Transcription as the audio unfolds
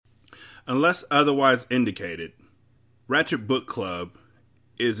Unless otherwise indicated, Ratchet Book Club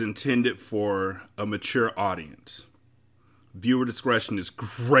is intended for a mature audience. Viewer discretion is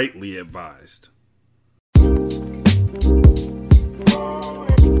greatly advised.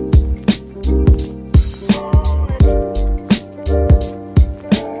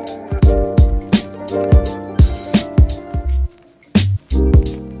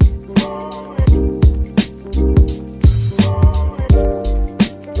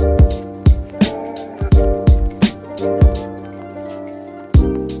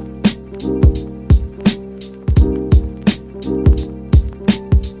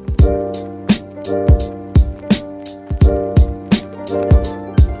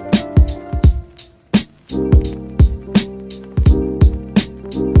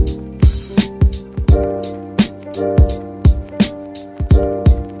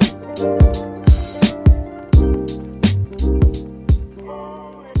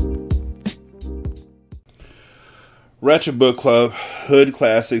 Ratchet Book Club, Hood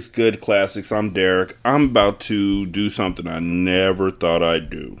Classics, Good Classics. I'm Derek. I'm about to do something I never thought I'd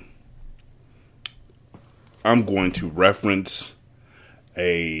do. I'm going to reference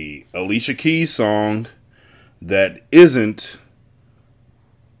a Alicia Keys song that isn't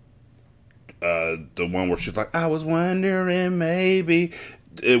the one where she's like, I was wondering maybe.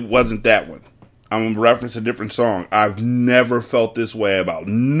 It wasn't that one. I'm going to reference a different song. I've never felt this way about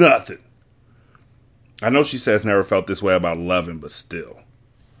nothing. I know she says never felt this way about loving, but still.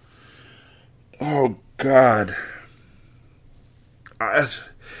 Oh, God.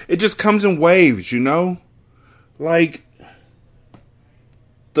 It just comes in waves, you know? Like,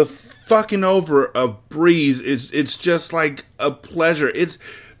 the fucking over of Breeze, it's just like a pleasure. It's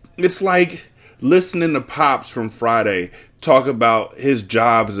like listening to Pops from Friday talk about his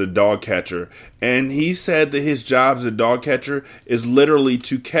job as a dog catcher. And he said that his job as a dog catcher is literally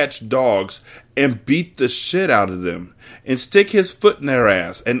to catch dogs and beat the shit out of them and stick his foot in their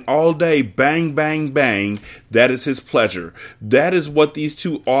ass and all day bang, bang, bang. That is his pleasure. That is what these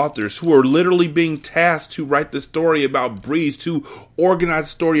two authors who are literally being tasked to write the story about Breeze, to organize the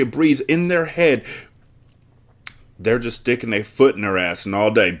story of Breeze in their head. They're just sticking their foot in her ass and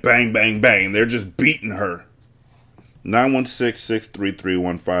all day bang, bang, bang. They're just beating her.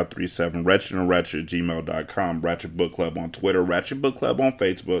 916-633-1537, ratchetandratchet@gmail.com, Ratchet Book Club on Twitter, Ratchet Book Club on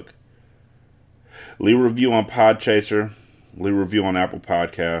Facebook. Leave a review on Podchaser, leave a review on Apple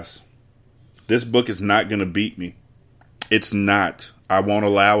Podcasts. This book is not going to beat me. It's not. I won't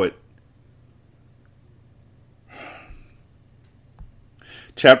allow it.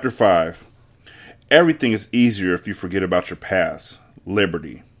 Chapter 5. Everything is easier if you forget about your past.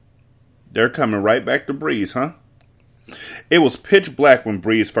 Liberty. They're coming right back to Breeze, huh? It was pitch black when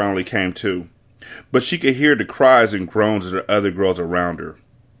Breeze finally came to, but she could hear the cries and groans of the other girls around her.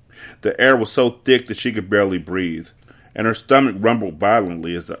 The air was so thick that she could barely breathe, and her stomach rumbled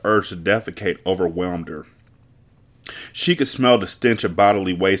violently as the urge to defecate overwhelmed her. She could smell the stench of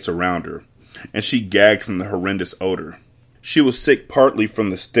bodily waste around her, and she gagged from the horrendous odor. She was sick partly from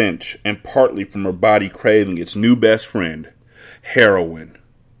the stench, and partly from her body craving its new best friend, heroin.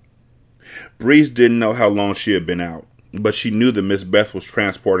 Breeze didn't know how long she had been out, but she knew that Miss Beth was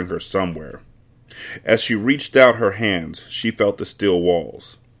transporting her somewhere. As she reached out her hands, she felt the steel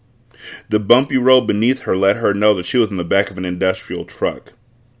walls. The bumpy road beneath her let her know that she was in the back of an industrial truck.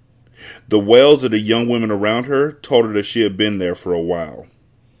 The wails of the young women around her told her that she had been there for a while.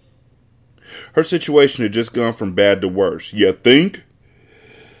 Her situation had just gone from bad to worse. You think?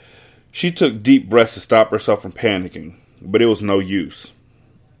 She took deep breaths to stop herself from panicking, but it was no use.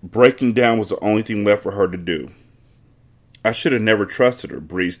 Breaking down was the only thing left for her to do. I should have never trusted her,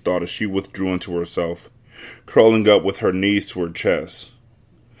 Breeze thought as she withdrew into herself, curling up with her knees to her chest.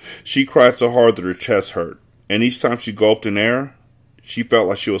 She cried so hard that her chest hurt, and each time she gulped in air, she felt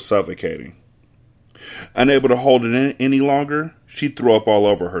like she was suffocating. Unable to hold it in any longer, she threw up all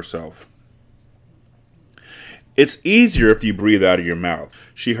over herself. It's easier if you breathe out of your mouth,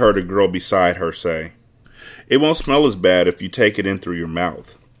 she heard a girl beside her say. It won't smell as bad if you take it in through your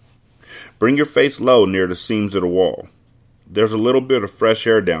mouth. Bring your face low near the seams of the wall. There's a little bit of fresh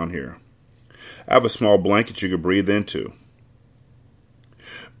air down here. I have a small blanket you could breathe into.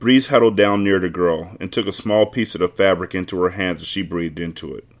 Breeze huddled down near the girl and took a small piece of the fabric into her hands as she breathed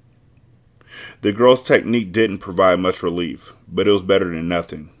into it. The girl's technique didn't provide much relief, but it was better than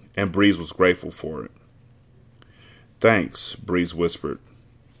nothing, and Breeze was grateful for it. Thanks, Breeze whispered.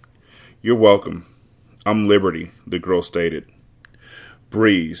 You're welcome. I'm Liberty, the girl stated.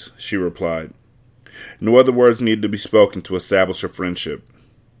 Breeze, she replied. No other words needed to be spoken to establish a friendship.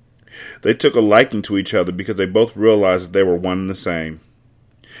 They took a liking to each other because they both realized that they were one and the same.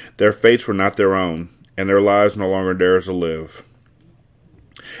 Their fates were not their own, and their lives no longer theirs to live.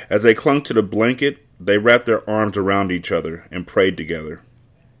 As they clung to the blanket, they wrapped their arms around each other and prayed together.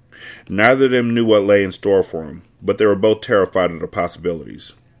 Neither of them knew what lay in store for them, but they were both terrified of the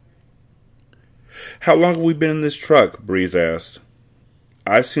possibilities. "How long have we been in this truck?" Breeze asked.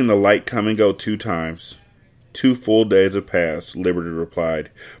 "I've seen the light come and go 2 times. 2 full days have passed," Liberty replied,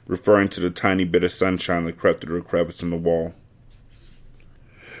 referring to the tiny bit of sunshine that crept through the crevice in the wall.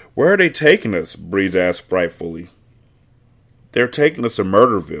 "Where are they taking us?" Breeze asked frightfully. "They're taking us to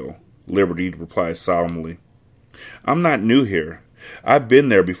Murderville," Liberty replied solemnly. "I'm not new here. I've been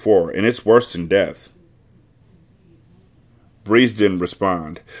there before, and it's worse than death." Breeze didn't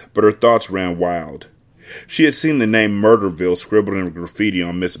respond, but her thoughts ran wild. She had seen the name Murderville scribbled in graffiti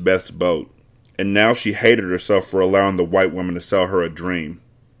on Miss Beth's boat, and now she hated herself for allowing the white woman to sell her a dream.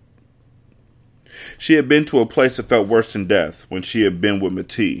 She had been to a place that felt worse than death when she had been with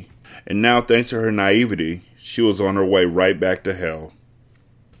Matee, and now, thanks to her naivety, she was on her way right back to hell.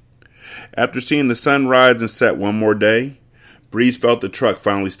 After seeing the sun rise and set one more day, Breeze felt the truck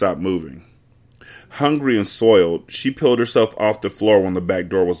finally stop moving. Hungry and soiled, she peeled herself off the floor when the back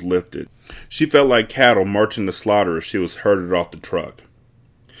door was lifted. She felt like cattle marching to slaughter as she was herded off the truck.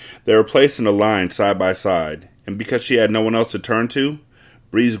 They were placed in a line side by side, and because she had no one else to turn to,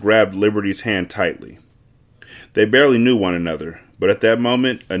 Breeze grabbed Liberty's hand tightly. They barely knew one another, but at that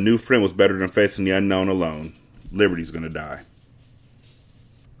moment, a new friend was better than facing the unknown alone. Liberty's gonna die.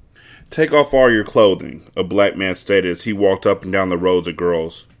 "Take off all your clothing," a black man stated as he walked up and down the rows of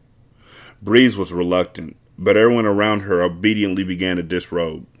girls. Breeze was reluctant, but everyone around her obediently began to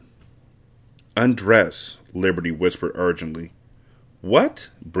disrobe. "Undress," Liberty whispered urgently. "What?"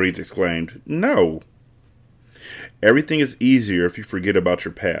 Breeze exclaimed. "No." "Everything is easier if you forget about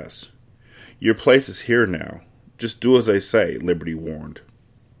your past. Your place is here now. Just do as they say," Liberty warned.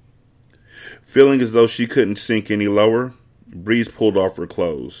 Feeling as though she couldn't sink any lower, Breeze pulled off her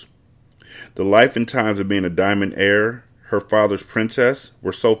clothes. The life and times of being a diamond heir, her father's princess,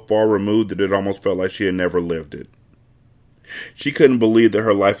 were so far removed that it almost felt like she had never lived it. She couldn't believe that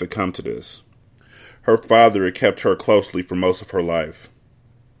her life had come to this. Her father had kept her closely for most of her life.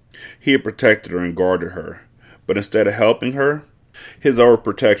 He had protected her and guarded her, but instead of helping her, his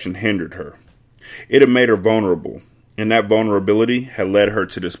overprotection hindered her. It had made her vulnerable, and that vulnerability had led her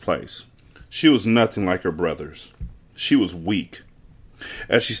to this place. She was nothing like her brothers. She was weak.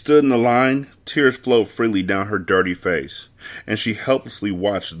 As she stood in the line, tears flowed freely down her dirty face, and she helplessly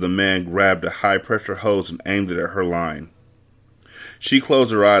watched as the man grabbed a high-pressure hose and aimed it at her line. She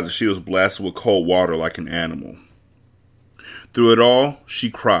closed her eyes as she was blasted with cold water like an animal. Through it all, she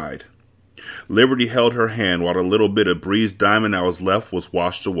cried. Liberty held her hand while the little bit of Breeze diamond that was left was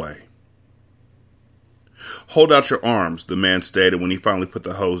washed away. "Hold out your arms," the man stated when he finally put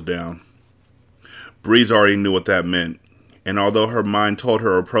the hose down. Breeze already knew what that meant, and although her mind told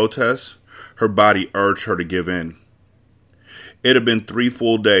her a protest, her body urged her to give in. It had been 3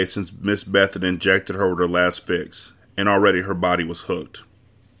 full days since Miss Beth had injected her with her last fix, and already her body was hooked.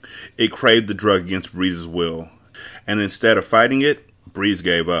 It craved the drug against Breeze's will, and instead of fighting it, Breeze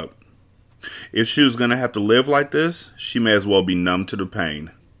gave up. If she was going to have to live like this, she may as well be numb to the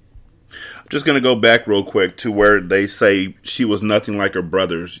pain. I'm just going to go back real quick to where they say she was nothing like her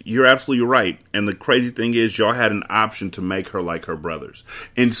brothers. You're absolutely right. And the crazy thing is, y'all had an option to make her like her brothers.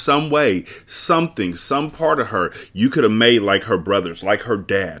 In some way, something, some part of her, you could have made like her brothers, like her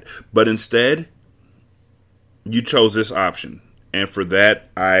dad. But instead, you chose this option. And for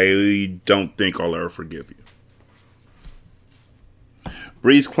that, I don't think I'll ever forgive you.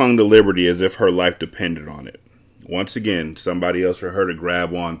 Breeze clung to Liberty as if her life depended on it. Once again, somebody else for her to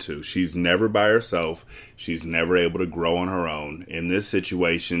grab onto. She's never by herself. She's never able to grow on her own. In this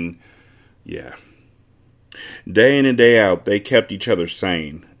situation, yeah. Day in and day out, they kept each other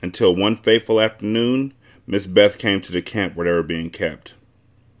sane, until one fateful afternoon, Miss Beth came to the camp where they were being kept.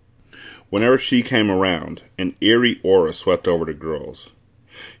 Whenever she came around, an eerie aura swept over the girls.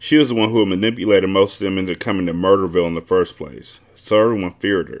 She was the one who had manipulated most of them into coming to Murderville in the first place, so everyone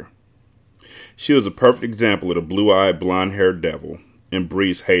feared her. She was a perfect example of the blue-eyed, blonde-haired devil, and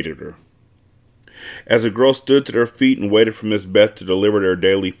Breeze hated her. As the girls stood to their feet and waited for Miss Beth to deliver their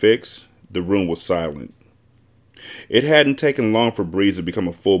daily fix, the room was silent. It hadn't taken long for Breeze to become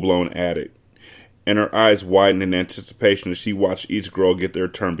a full-blown addict, and her eyes widened in anticipation as she watched each girl get their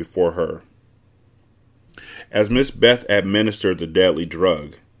turn before her. As Miss Beth administered the deadly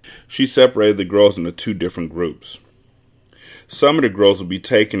drug, she separated the girls into 2 different groups. Some of the girls would be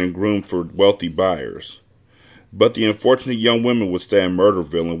taken and groomed for wealthy buyers, but the unfortunate young women would stay in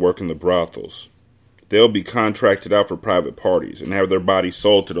Murderville and work in the brothels. they'll be contracted out for private parties and have their bodies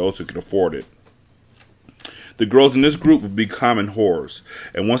sold to those who can afford it. The girls in this group would be common whores,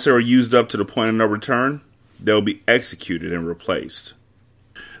 and once they were used up to the point of no return, they'll be executed and replaced.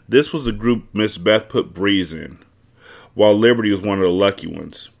 This was the group Miss Beth put Breeze in, while Liberty was one of the lucky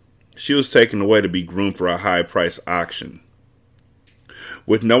ones. She was taken away to be groomed for a high-priced auction.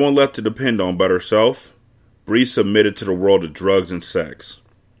 With no one left to depend on but herself, Breeze submitted to the world of drugs and sex.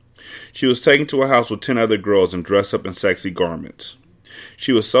 She was taken to a house with 10 other girls and dressed up in sexy garments.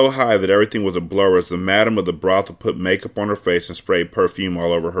 She was so high that everything was a blur as the madam of the brothel put makeup on her face and sprayed perfume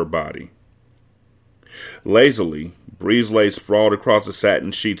all over her body. Lazily, Breeze lay sprawled across the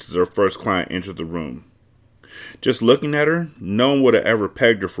satin sheets as her first client entered the room. Just looking at her, no one would have ever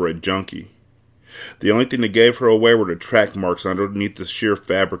pegged her for a junkie. The only thing that gave her away were the track marks underneath the sheer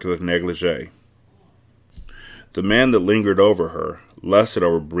fabric of the negligee. The man that lingered over her lusted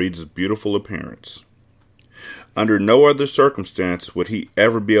over Breeze's beautiful appearance. Under no other circumstance would he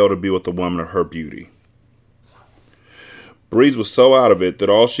ever be able to be with a woman of her beauty. Breeze was so out of it that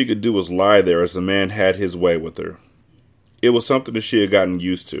all she could do was lie there as the man had his way with her. It was something that she had gotten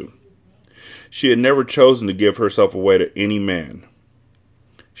used to. She had never chosen to give herself away to any man.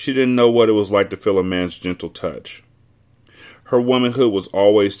 She didn't know what it was like to feel a man's gentle touch. Her womanhood was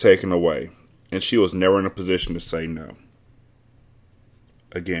always taken away, and she was never in a position to say no.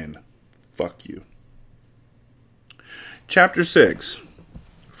 Again, fuck you. Chapter 6.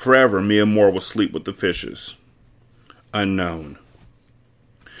 Forever, Mia Moore will sleep with the fishes. Unknown.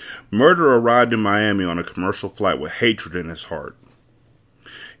 Murder arrived in Miami on a commercial flight with hatred in his heart.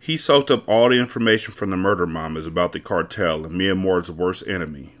 He soaked up all the information from the murder mamas about the cartel and Mia Moore's worst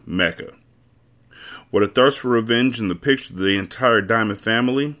enemy, Mecca. With a thirst for revenge and the picture of the entire Diamond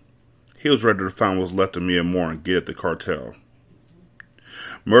family, he was ready to find what was left of Mia Moore and get at the cartel.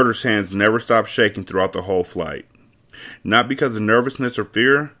 Murder's hands never stopped shaking throughout the whole flight. Not because of nervousness or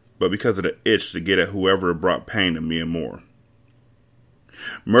fear, but because of the itch to get at whoever had brought pain to Mia Moore.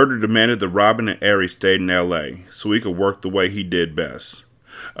 Murder demanded that Robin and Aries stayed in L.A. so he could work the way he did best.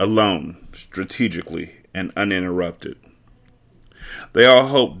 Alone, strategically, and uninterrupted. They all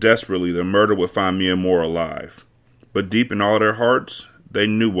hoped desperately that Murder would find Mia Moore alive. But deep in all their hearts, they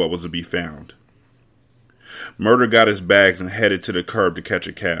knew what was to be found. Murder got his bags and headed to the curb to catch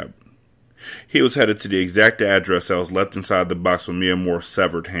a cab. He was headed to the exact address that was left inside the box with Mia Moore's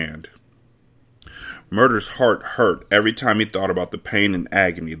severed hand. Murder's heart hurt every time he thought about the pain and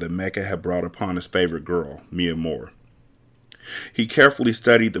agony that Mecca had brought upon his favorite girl, Mia Moore. He carefully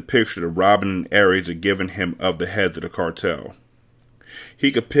studied the picture that Robin and Aries had given him of the heads of the cartel.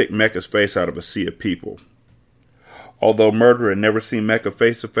 He could pick Mecca's face out of a sea of people. Although Murder had never seen Mecca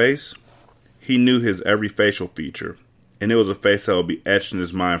face to face, he knew his every facial feature, and it was a face that would be etched in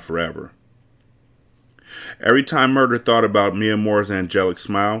his mind forever. Every time Murder thought about Mia Moore's angelic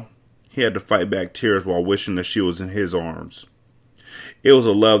smile, he had to fight back tears while wishing that she was in his arms. It was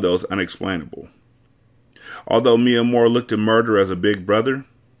a love that was unexplainable. Although Mia Moore looked at Murder as a big brother,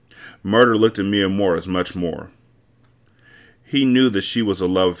 Murder looked at Mia Moore as much more. He knew that she was the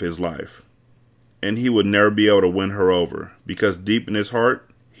love of his life, and he would never be able to win her over, because deep in his heart,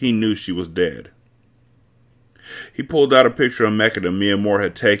 he knew she was dead. He pulled out a picture of Mecca that Mia Moore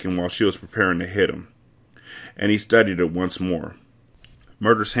had taken while she was preparing to hit him, and he studied it once more.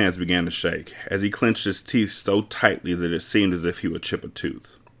 Murder's hands began to shake, as he clenched his teeth so tightly that it seemed as if he would chip a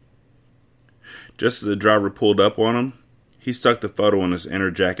tooth. Just as the driver pulled up on him, he stuck the photo in his inner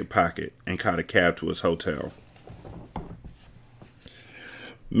jacket pocket and caught a cab to his hotel.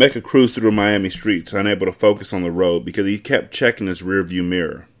 Mecca cruised through the Miami streets, unable to focus on the road because he kept checking his rearview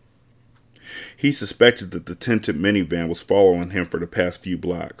mirror. He suspected that the tinted minivan was following him for the past few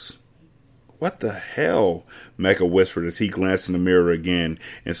blocks. "What the hell?" Mecca whispered as he glanced in the mirror again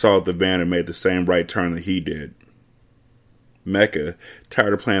and saw that the van had made the same right turn that he did. Mecca,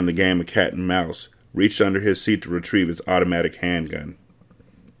 tired of playing the game of cat and mouse, reached under his seat to retrieve his automatic handgun.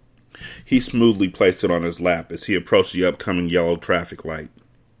 He smoothly placed it on his lap as he approached the upcoming yellow traffic light.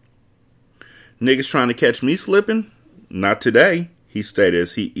 "Niggas trying to catch me slipping? Not today," he stated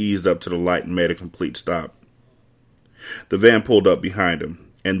as he eased up to the light and made a complete stop. The van pulled up behind him,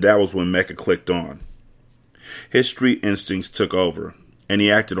 and that was when Mecca clicked on. His street instincts took over, and he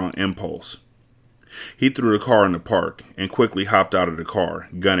acted on impulse. He threw the car in the park and quickly hopped out of the car,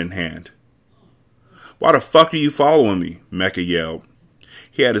 gun in hand. "Why the fuck are you following me?" Mecca yelled.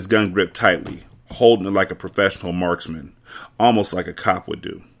 He had his gun gripped tightly, holding it like a professional marksman, almost like a cop would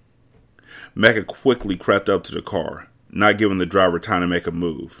do. Mecca quickly crept up to the car, not giving the driver time to make a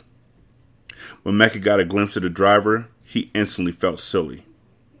move. When Mecca got a glimpse of the driver, he instantly felt silly.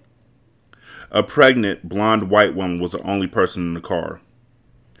 A pregnant, blonde white woman was the only person in the car.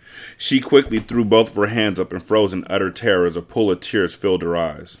 She quickly threw both of her hands up and froze in utter terror as a pool of tears filled her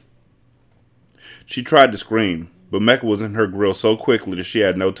eyes. She tried to scream, but Mecca was in her grill so quickly that she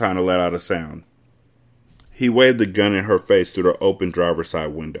had no time to let out a sound. He waved the gun in her face through the open driver's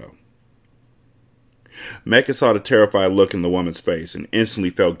side window. Mecca saw the terrified look in the woman's face and instantly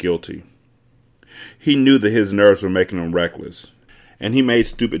felt guilty. He knew that his nerves were making him reckless, and he made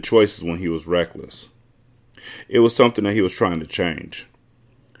stupid choices when he was reckless. It was something that he was trying to change.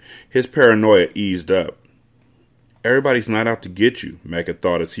 His paranoia eased up. Everybody's not out to get you, Mecca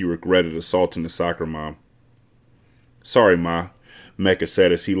thought as he regretted assaulting the soccer mom. Sorry, Ma, Mecca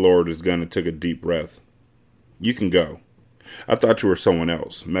said as he lowered his gun and took a deep breath. You can go. I thought you were someone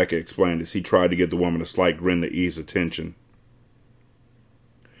else, Mecca explained as he tried to give the woman a slight grin to ease the tension.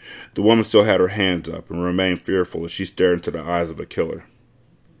 The woman still had her hands up and remained fearful as she stared into the eyes of a killer.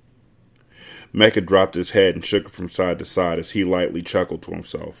 Mecca dropped his head and shook it from side to side as he lightly chuckled to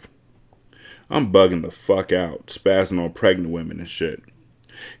himself. I'm bugging the fuck out, spazzing on pregnant women and shit,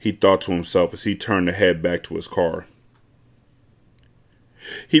 he thought to himself as he turned to head back to his car.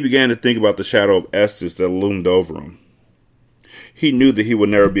 He began to think about the shadow of Estes that loomed over him. He knew that he would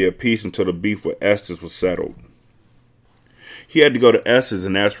never be at peace until the beef with Estes was settled. He had to go to Estes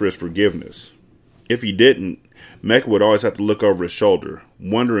and ask for his forgiveness. If he didn't, Mecca would always have to look over his shoulder,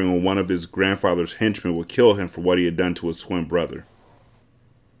 wondering when one of his grandfather's henchmen would kill him for what he had done to his twin brother.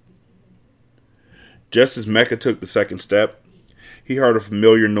 Just as Mecca took the second step, he heard a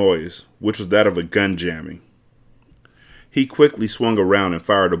familiar noise, which was that of a gun jamming. He quickly swung around and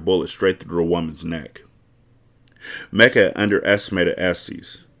fired a bullet straight through the woman's neck. Mecca had underestimated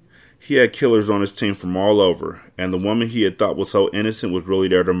Estes. He had killers on his team from all over, and the woman he had thought was so innocent was really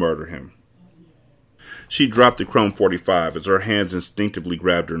there to murder him. She dropped the chrome 45 as her hands instinctively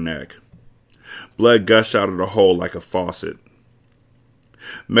grabbed her neck. Blood gushed out of the hole like a faucet.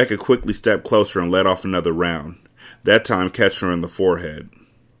 Mecca quickly stepped closer and let off another round, that time catching her in the forehead.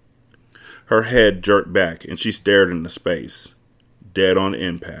 Her head jerked back and she stared into space, dead on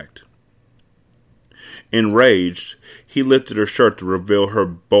impact. Enraged, he lifted her shirt to reveal her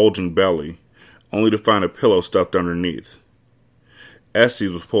bulging belly, only to find a pillow stuffed underneath. Estes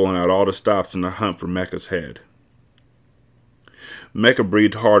was pulling out all the stops in the hunt for Mecca's head. Mecca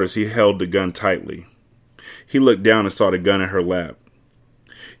breathed hard as he held the gun tightly. He looked down and saw the gun in her lap.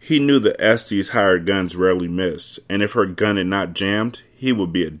 He knew that Estes' hired guns rarely missed, and if her gun had not jammed, he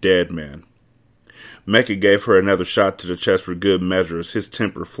would be a dead man. Mecca gave her another shot to the chest for good measure as his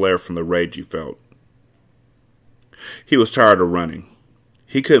temper flared from the rage he felt. He was tired of running.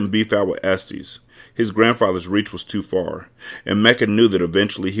 He couldn't beef out with Estes. His grandfather's reach was too far, and Mecca knew that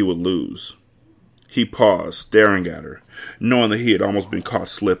eventually he would lose. He paused, staring at her, knowing that he had almost been caught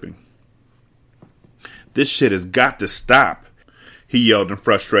slipping. This shit has got to stop, he yelled in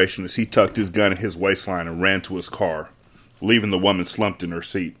frustration as he tucked his gun in his waistline and ran to his car, leaving the woman slumped in her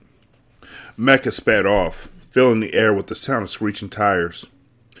seat. Mecca sped off, filling the air with the sound of screeching tires.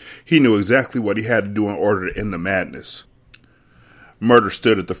 He knew exactly what he had to do in order to end the madness. Murder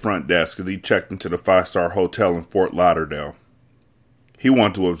stood at the front desk as he checked into the 5-star hotel in Fort Lauderdale. He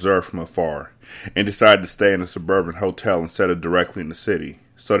wanted to observe from afar, and decided to stay in a suburban hotel instead of directly in the city,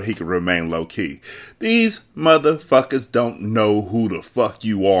 so that he could remain low-key. These motherfuckers don't know who the fuck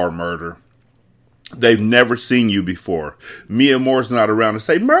you are, Murder. They've never seen you before. Mia Moore's not around to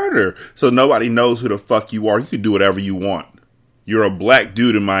say murder, so nobody knows who the fuck you are. You can do whatever you want. You're a black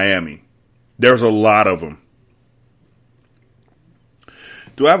dude in Miami. There's a lot of them.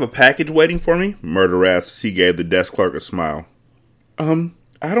 Do I have a package waiting for me? Murder asked as he gave the desk clerk a smile.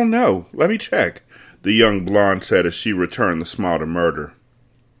 I don't know. Let me check, the young blonde said as she returned the smile to Murder.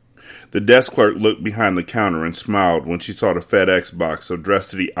 The desk clerk looked behind the counter and smiled when she saw the FedEx box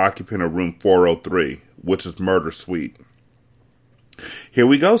addressed to the occupant of room 403, which is Murder's suite. Here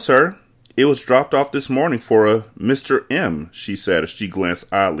we go, sir. It was dropped off this morning for a Mr. M, she said as she glanced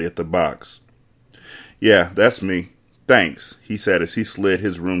oddly at the box. Yeah, that's me. Thanks, he said as he slid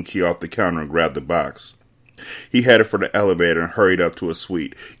his room key off the counter and grabbed the box. He headed for the elevator and hurried up to his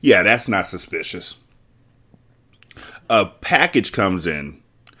suite. Yeah, that's not suspicious. A package comes in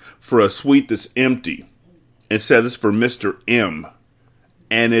for a suite that's empty. It says it's for Mr. M.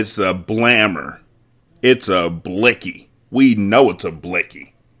 And it's a blammer. It's a blicky. We know it's a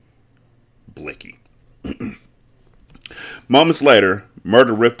blicky. Blicky. Moments later,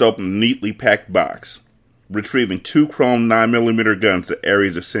 Murder ripped open a neatly packed box, retrieving 2 chrome 9mm guns that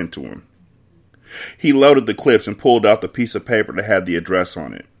Aries had sent to him. He loaded the clips and pulled out the piece of paper that had the address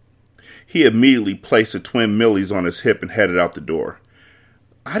on it. He immediately placed the twin millies on his hip and headed out the door.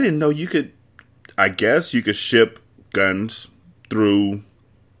 I didn't know you could I guess you could ship guns through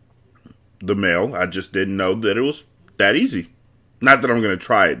the mail. I just didn't know that it was that easy. Not that I'm going to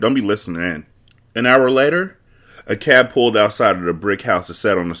try it. Don't be listening in. An hour later, a cab pulled outside of the brick house that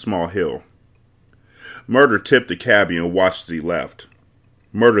sat on a small hill. Murder tipped the cabbie and watched as he left.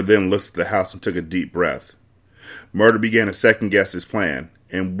 Murder then looked at the house and took a deep breath. Murder began to second-guess his plan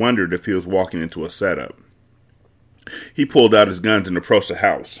and wondered if he was walking into a setup. He pulled out his guns and approached the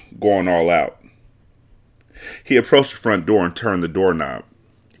house, going all out. He approached the front door and turned the doorknob.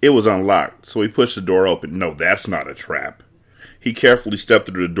 It was unlocked, so he pushed the door open. No, that's not a trap. He carefully stepped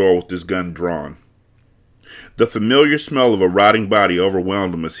through the door with his gun drawn. The familiar smell of a rotting body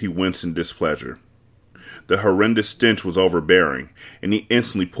overwhelmed him as he winced in displeasure. The horrendous stench was overbearing, and he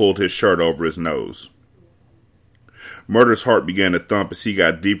instantly pulled his shirt over his nose. Murder's heart began to thump as he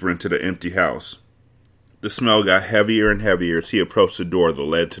got deeper into the empty house. The smell got heavier and heavier as he approached the door that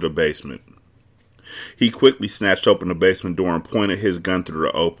led to the basement. He quickly snatched open the basement door and pointed his gun through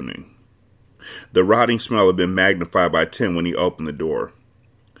the opening. The rotting smell had been magnified by 10 when he opened the door.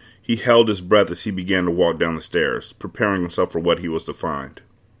 He held his breath as he began to walk down the stairs, preparing himself for what he was to find.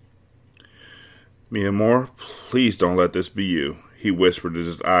 "Mia Moore, please don't let this be you," he whispered as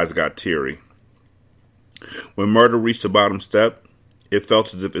his eyes got teary. When Murder reached the bottom step, it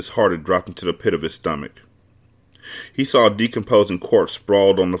felt as if his heart had dropped into the pit of his stomach. He saw a decomposing corpse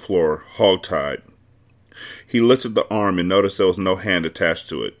sprawled on the floor, hog-tied. He looked at the arm and noticed there was no hand attached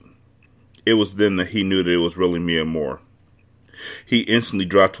to it. It was then that he knew that it was really Mia Moore. He instantly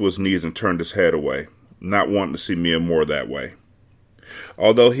dropped to his knees and turned his head away, not wanting to see Mia Moore that way.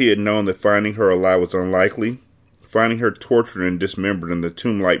 Although he had known that finding her alive was unlikely, finding her tortured and dismembered in the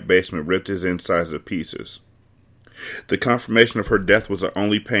tomb-like basement ripped his insides to pieces. The confirmation of her death was the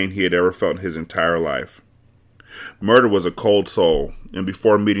only pain he had ever felt in his entire life. Murder was a cold soul, and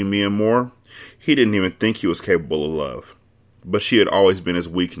before meeting Mia Moore, he didn't even think he was capable of love. But she had always been his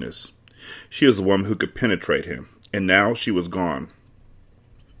weakness. She was the woman who could penetrate him, and now she was gone.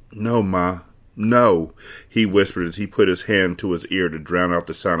 "No, Ma, no," he whispered as he put his hand to his ear to drown out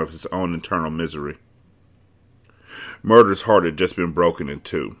the sound of his own internal misery. Murder's heart had just been broken in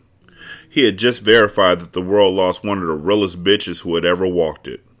two. He had just verified that the world lost one of the realest bitches who had ever walked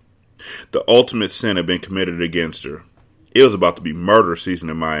it. The ultimate sin had been committed against her. It was about to be murder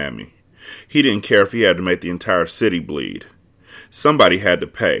season in Miami. He didn't care if he had to make the entire city bleed. Somebody had to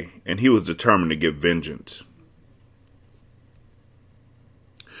pay, and he was determined to get vengeance.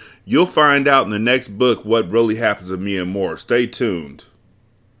 You'll find out in the next book what really happens to Mia Moore. Stay tuned.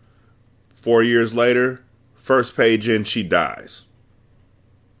 4 years later, first page in, she dies.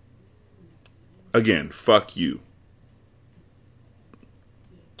 Again, fuck you.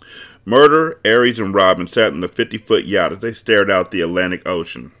 Murder, Aries, and Robin sat in the 50-foot yacht as they stared out the Atlantic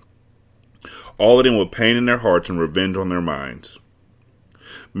Ocean. All of them with pain in their hearts and revenge on their minds.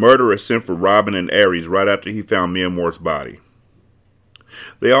 Murder had sent for Robin and Aries right after he found Mia Moore's body.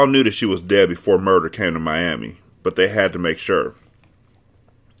 They all knew that she was dead before Murder came to Miami, but they had to make sure.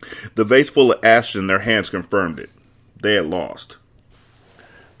 The vase full of ashes in their hands confirmed it. They had lost.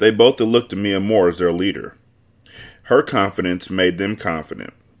 They both had looked to Mia Moore as their leader. Her confidence made them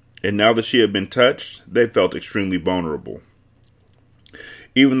confident, and now that she had been touched, they felt extremely vulnerable.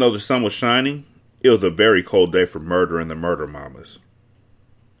 Even though the sun was shining, it was a very cold day for Murder and the Murder Mamas.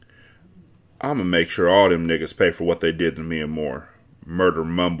 "I'm gonna make sure all them niggas pay for what they did to Mia Moore," Murder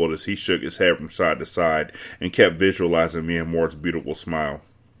mumbled as he shook his head from side to side and kept visualizing Mia Moore's beautiful smile.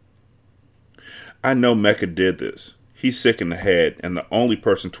 "I know Mecca did this. He's sick in the head and the only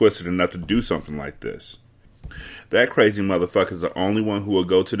person twisted enough to do something like this. That crazy motherfucker's the only one who will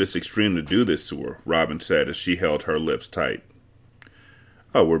go to this extreme to do this to her," Robin said as she held her lips tight.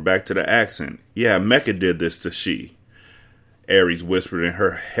 "Oh, we're back to the accent. Yeah, Mecca did this to she," Aries whispered in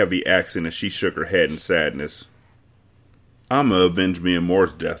her heavy accent as she shook her head in sadness. "I'ma avenge Mia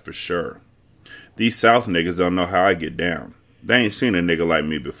Moore's death for sure. These South niggas don't know how I get down. They ain't seen a nigga like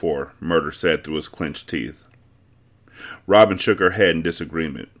me before," Murder said through his clenched teeth. Robin shook her head in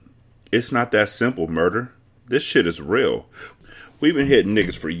disagreement. "It's not that simple, Murder. This shit is real. We've been hitting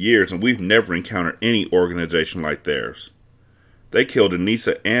niggas for years and we've never encountered any organization like theirs. They killed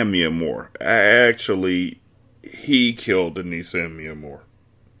Anissa and Mia Moore. Actually, he killed Anissa and Mia Moore.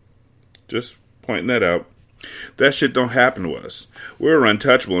 Just pointing that out. That shit don't happen to us. We're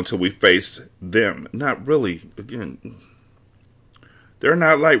untouchable until we face them. Not really. Again, they're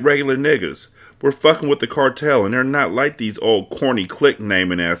not like regular niggas. We're fucking with the cartel, and they're not like these old corny clique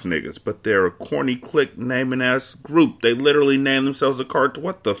naming ass niggas, but they're a corny clique naming ass group. They literally name themselves a cartel.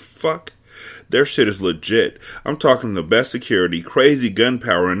 What the fuck? Their shit is legit. I'm talking the best security, crazy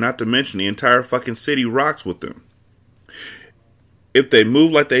gunpowder, and not to mention the entire fucking city rocks with them. If they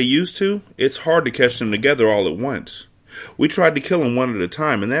move like they used to, it's hard to catch them together all at once. We tried to kill them one at a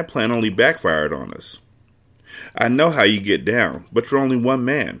time, and that plan only backfired on us. I know how you get down, but you're only one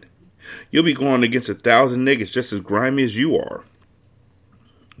man. You'll be going against 1,000 niggas just as grimy as you are.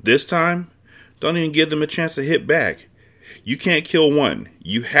 This time, don't even give them a chance to hit back. You can't kill one.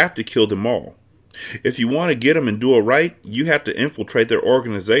 You have to kill them all. If you want to get them and do it right, you have to infiltrate their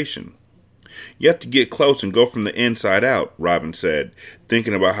organization. You have to get close and go from the inside out, Robin said,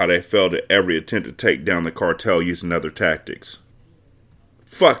 thinking about how they failed at every attempt to take down the cartel using other tactics.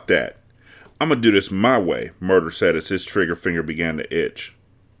 Fuck that. I'm gonna do this my way, Murder said as his trigger finger began to itch.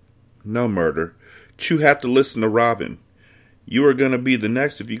 No, Murder. You have to listen to Robin. You are gonna be the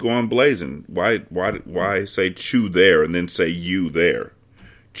next if you go on blazing. Why say chew there and then say you there?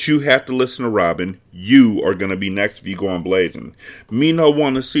 You have to listen to Robin. You are gonna be next if you go on blazing. Me no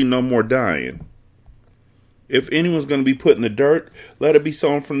want to see no more dying. If anyone's gonna be put in the dirt, let it be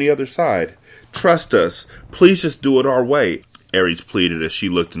someone from the other side. Trust us. Please just do it our way, Aries pleaded as she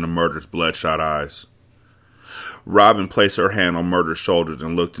looked into Murder's bloodshot eyes. Robin placed her hand on Murder's shoulders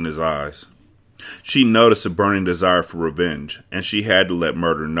and looked in his eyes. She noticed a burning desire for revenge, and she had to let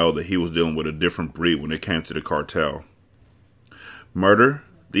Murder know that he was dealing with a different breed when it came to the cartel. Murder,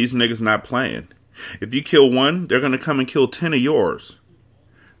 these niggas not playing. If you kill one, they're going to come and kill 10 of yours.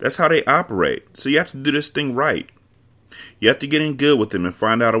 That's how they operate, so you have to do this thing right. You have to get in good with them and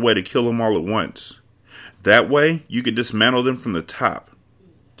find out a way to kill them all at once. That way, you can dismantle them from the top.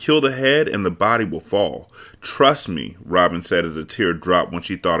 Kill the head and the body will fall. Trust me, Robin said as a tear dropped when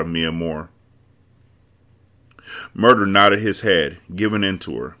she thought of Mia Moore. Murder nodded his head, giving in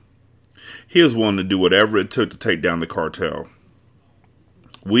to her. He was willing to do whatever it took to take down the cartel.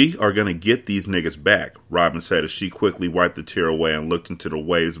 We are going to get these niggas back, Robin said as she quickly wiped the tear away and looked into the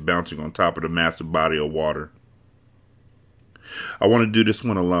waves bouncing on top of the massive body of water. I want to do this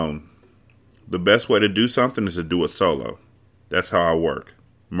one alone. The best way to do something is to do it solo. That's how I work,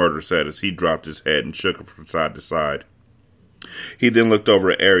 Murder said as he dropped his head and shook it from side to side. He then looked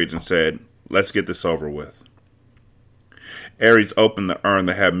over at Aries and said, let's get this over with. Aries opened the urn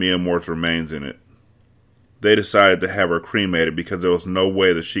that had Mia Moore's remains in it. They decided to have her cremated because there was no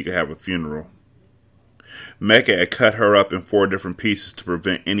way that she could have a funeral. Mecca had cut her up in 4 different pieces to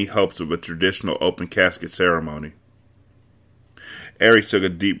prevent any hopes of a traditional open casket ceremony. Aries took a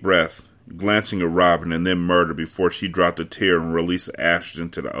deep breath, glancing at Robin and then Murder before she dropped a tear and released the ashes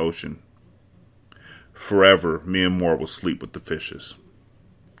into the ocean. Forever, Mia Moore will sleep with the fishes.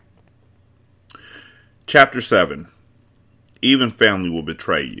 Chapter 7. Even family will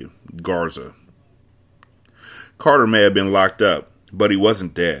betray you. Garza. Carter may have been locked up, but he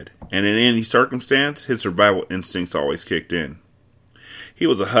wasn't dead, and in any circumstance, his survival instincts always kicked in. He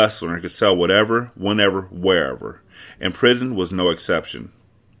was a hustler and could sell whatever, whenever, wherever, and prison was no exception.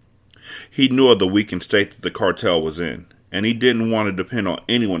 He knew of the weakened state that the cartel was in, and he didn't want to depend on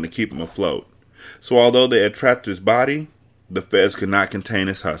anyone to keep him afloat. So although they had trapped his body, the feds could not contain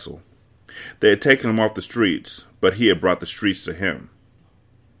his hustle. They had taken him off the streets, but he had brought the streets to him.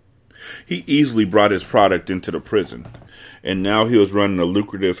 He easily brought his product into the prison, and now he was running a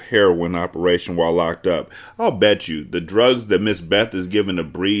lucrative heroin operation while locked up. I'll bet you the drugs that Miss Beth is giving to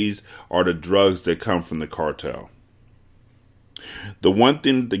Breeze are the drugs that come from the cartel. The one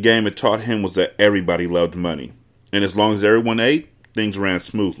thing the game had taught him was that everybody loved money, and as long as everyone ate, things ran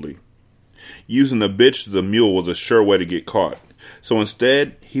smoothly. Using a bitch as a mule was a sure way to get caught, so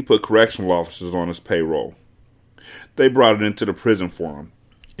instead, he put correctional officers on his payroll. They brought it into the prison for him,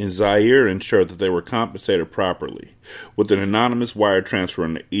 and Zaire ensured that they were compensated properly, with an anonymous wire transfer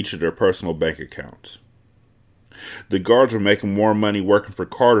into each of their personal bank accounts. The guards were making more money working for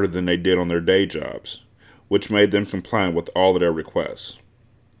Carter than they did on their day jobs, which made them compliant with all of their requests.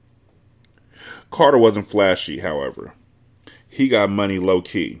 Carter wasn't flashy, however. He got money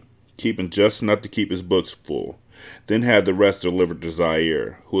low-key, keeping just enough to keep his books full, then had the rest delivered to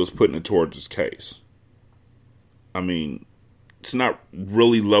Zaire, who was putting it towards his case. I mean, it's not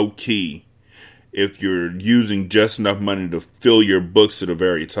really low-key if you're using just enough money to fill your books to the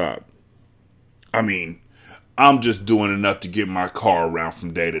very top. I mean, I'm just doing enough to get my car around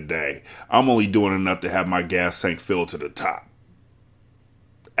from day to day. I'm only doing enough to have my gas tank filled to the top.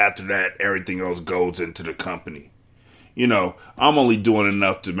 After that, everything else goes into the company. You know, I'm only doing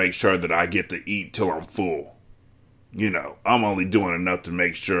enough to make sure that I get to eat till I'm full. You know, I'm only doing enough to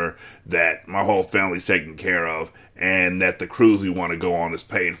make sure that my whole family's taken care of and that the cruise we want to go on is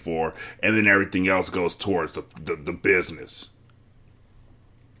paid for, and then everything else goes towards the business.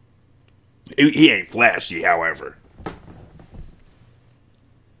 He ain't flashy, however.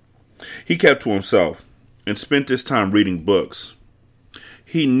 He kept to himself and spent his time reading books.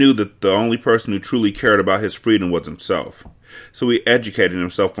 He knew that the only person who truly cared about his freedom was himself, so he educated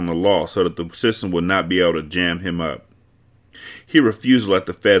himself on the law so that the system would not be able to jam him up. He refused to let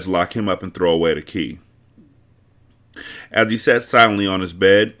the feds lock him up and throw away the key. As he sat silently on his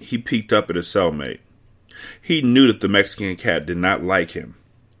bed, he peeked up at his cellmate. He knew that the Mexican cat did not like him,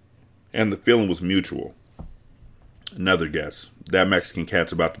 and the feeling was mutual. Another guess. That Mexican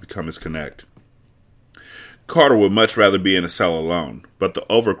cat's about to become his connect. Carter would much rather be in a cell alone, but the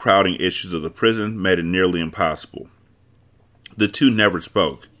overcrowding issues of the prison made it nearly impossible. The two never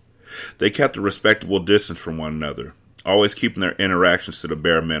spoke. They kept a respectable distance from one another, always keeping their interactions to the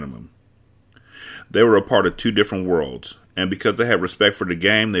bare minimum. They were a part of two different worlds, and because they had respect for the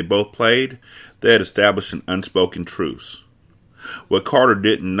game they both played, they had established an unspoken truce. What Carter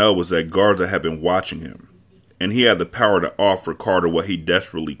didn't know was that Garza had been watching him, and he had the power to offer Carter what he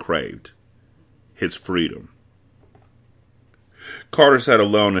desperately craved: his freedom. Carter sat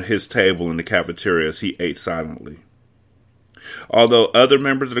alone at his table in the cafeteria as he ate silently. Although other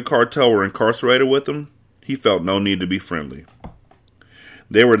members of the cartel were incarcerated with him, he felt no need to be friendly.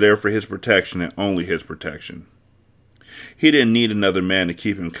 They were there for his protection and only his protection. He didn't need another man to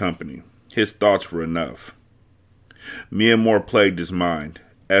keep him company. His thoughts were enough. Myanmar plagued his mind,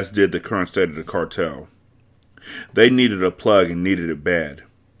 as did the current state of the cartel. They needed a plug and needed it bad.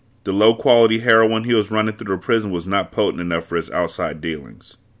 The low-quality heroin he was running through the prison was not potent enough for his outside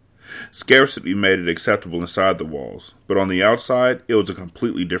dealings. Scarcity made it acceptable inside the walls, but on the outside, it was a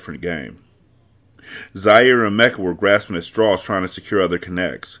completely different game. Zaire and Mecca were grasping at straws trying to secure other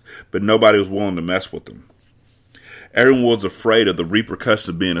connects, but nobody was willing to mess with them. Everyone was afraid of the repercussions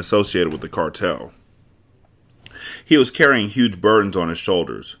of being associated with the cartel. He was carrying huge burdens on his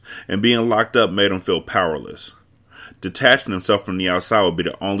shoulders, and being locked up made him feel powerless. Detaching himself from the outside would be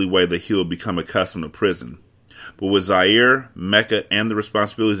the only way that he would become accustomed to prison. But with Zaire, Mecca, and the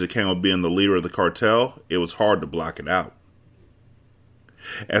responsibilities that came with being the leader of the cartel, it was hard to block it out.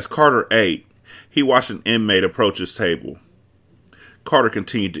 As Carter ate, he watched an inmate approach his table. Carter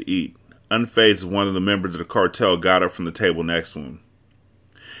continued to eat, unfazed as one of the members of the cartel got up from the table next to him.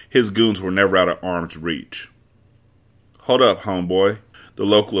 His goons were never out of arm's reach. "Hold up, homeboy," the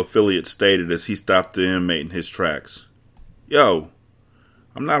local affiliate stated as he stopped the inmate in his tracks. "Yo,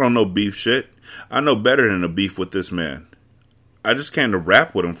 I'm not on no beef shit. I know better than a beef with this man. I just came to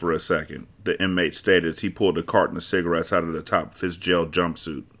rap with him for a second," the inmate stated as he pulled a carton of cigarettes out of the top of his jail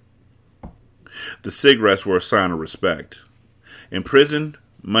jumpsuit. The cigarettes were a sign of respect. In prison,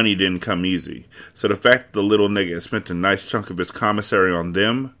 money didn't come easy, so the fact that the little nigga had spent a nice chunk of his commissary on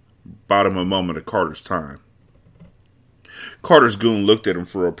them bought him a moment of Carter's time. Carter's goon looked at him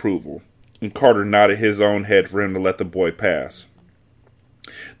for approval, and Carter nodded his own head for him to let the boy pass.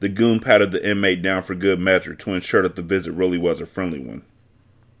 The goon patted the inmate down for good measure to ensure that the visit really was a friendly one.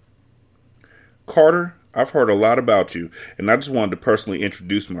 "Carter, I've heard a lot about you, and I just wanted to personally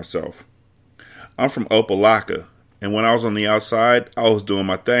introduce myself. I'm from Opalaka, and when I was on the outside, I was doing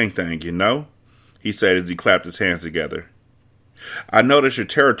my thing, you know?" he said as he clapped his hands together. "I know that's your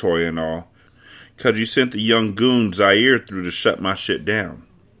territory and all, 'cause you sent the young goon Zaire through to shut my shit down.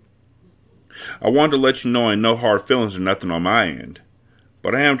 I wanted to let you know ain't no hard feelings or nothing on my end,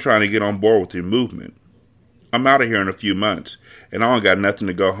 but I am trying to get on board with your movement. I'm out of here in a few months, and I ain't got nothing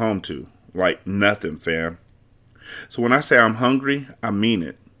to go home to. Like, nothing, fam. So when I say I'm hungry, I mean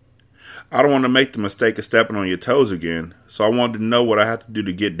it. I don't want to make the mistake of stepping on your toes again, so I wanted to know what I have to do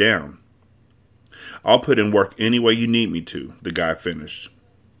to get down. I'll put in work any way you need me to," the guy finished.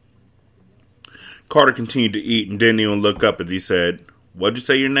 Carter continued to eat and didn't even look up as he said, "What'd you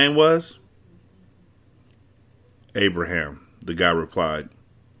say your name was?" "Abraham," the guy replied.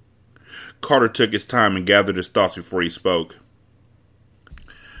 Carter took his time and gathered his thoughts before he spoke.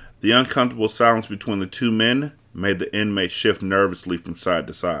 The uncomfortable silence between the two men made the inmate shift nervously from side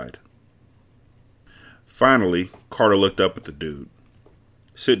to side. Finally, Carter looked up at the dude.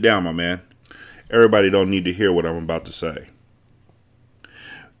 "Sit down, my man. Everybody don't need to hear what I'm about to say."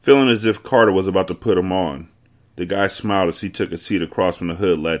 Feeling as if Carter was about to put him on, the guy smiled as he took a seat across from the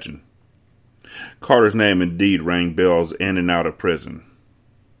hood legend. Carter's name indeed rang bells in and out of prison.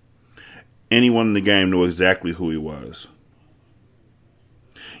 Anyone in the game knew exactly who he was.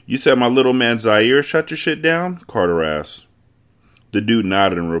 "You said my little man Zaire shut your shit down?" Carter asked. The dude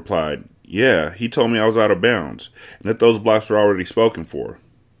nodded and replied, "Yeah, he told me I was out of bounds, and that those blocks were already spoken for."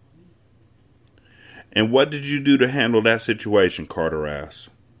 "And what did you do to handle that situation?" Carter asked.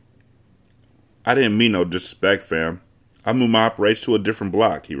 "I didn't mean no disrespect, fam. I moved my operation to a different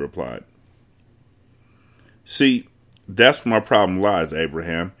block," he replied. See, that's where my problem lies,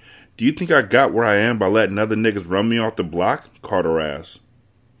 Abraham. Do you think I got where I am by letting other niggas run me off the block? Carter asked.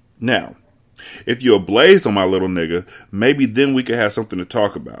 Now, if you blazed on my little nigga, maybe then we could have something to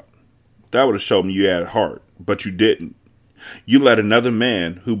talk about. That would have shown me you had heart, but you didn't. You let another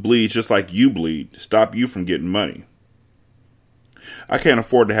man who bleeds just like you bleed stop you from getting money. I can't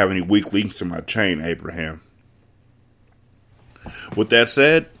afford to have any weak links in my chain, Abraham. With that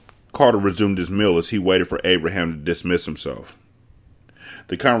said, Carter resumed his meal as he waited for Abraham to dismiss himself.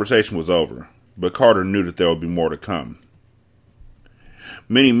 The conversation was over, but Carter knew that there would be more to come.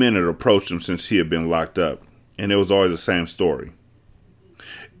 Many men had approached him since he had been locked up, and it was always the same story.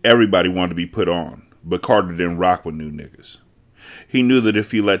 Everybody wanted to be put on, but Carter didn't rock with new niggas. He knew that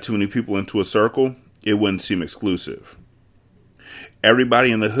if he let too many people into a circle, it wouldn't seem exclusive.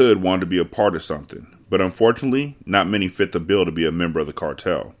 Everybody in the hood wanted to be a part of something, but unfortunately, not many fit the bill to be a member of the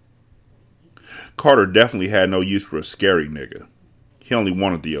cartel. Carter definitely had no use for a scary nigga. He only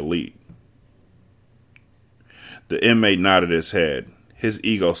wanted the elite. The inmate nodded his head, his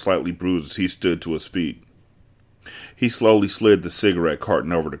ego slightly bruised as he stood to his feet. He slowly slid the cigarette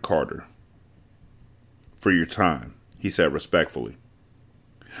carton over to Carter. For your time, he said respectfully.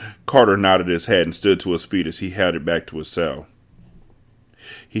 Carter nodded his head and stood to his feet as he headed back to his cell.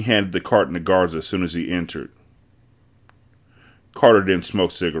 He handed the carton to Garza as soon as he entered. Carter didn't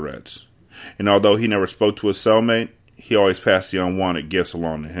smoke cigarettes, and although he never spoke to his cellmate, he always passed the unwanted gifts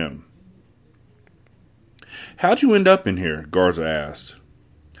along to him. How'd you end up in here? Garza asked.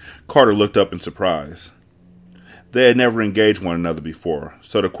 Carter looked up in surprise. They had never engaged one another before,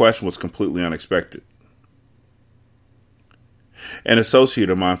 so the question was completely unexpected. An associate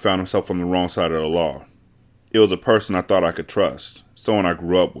of mine found himself on the wrong side of the law. It was a person I thought I could trust, someone I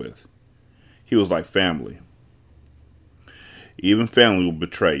grew up with. He was like family. Even family will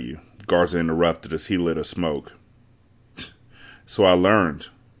betray you, Garza interrupted as he lit a smoke. So I learned,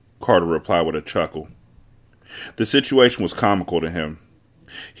 Carter replied with a chuckle. The situation was comical to him.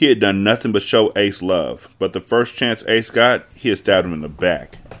 He had done nothing but show Ace love, but the first chance Ace got, he had stabbed him in the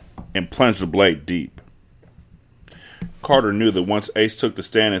back and plunged the blade deep. Carter knew that once Ace took the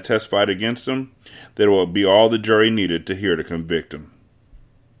stand and testified against him, that it would be all the jury needed to hear to convict him.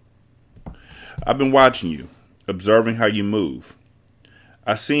 I've been watching you, observing how you move.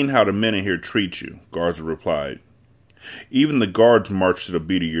 I've seen how the men in here treat you, Garza replied. Even the guards march to the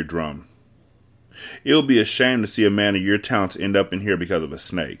beat of your drum. It would be a shame to see a man of your talents end up in here because of a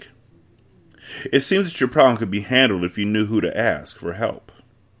snake. It seems that your problem could be handled if you knew who to ask for help.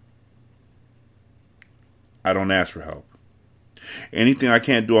 I don't ask for help. Anything I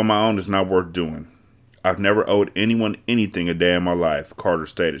can't do on my own is not worth doing. I've never owed anyone anything a day in my life, Carter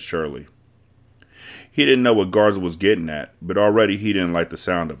stated surely. He didn't know what Garza was getting at, but already he didn't like the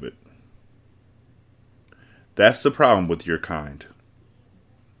sound of it. That's the problem with your kind.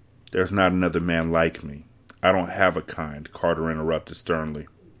 There's not another man like me. I don't have a kind, Carter interrupted sternly.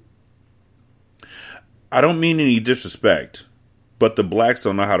 I don't mean any disrespect, but the blacks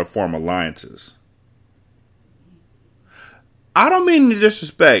don't know how to form alliances. I don't mean any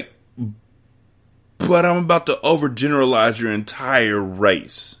disrespect, but I'm about to overgeneralize your entire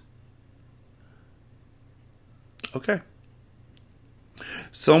race. Okay.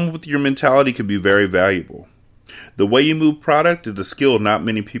 Someone with your mentality could be very valuable. The way you move product is a skill not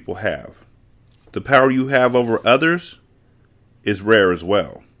many people have. The power you have over others is rare as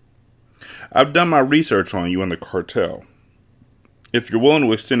well. I've done my research on you and the cartel. If you're willing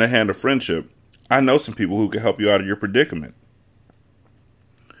to extend a hand of friendship, I know some people who can help you out of your predicament.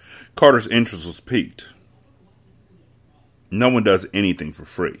 Carter's interest was piqued. No one does anything for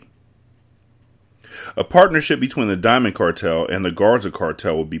free. A partnership between the Diamond Cartel and the Garza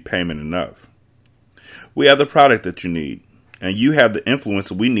Cartel would be payment enough. We have the product that you need, and you have the influence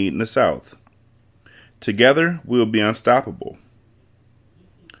that we need in the South. Together, we will be unstoppable.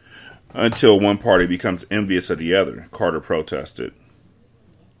 Until one party becomes envious of the other, Carter protested.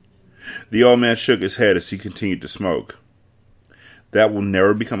 The old man shook his head as he continued to smoke. That will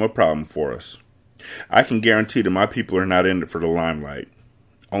never become a problem for us. I can guarantee that my people are not in it for the limelight,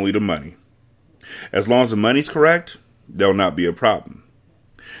 only the money. As long as the money's correct, there'll not be a problem.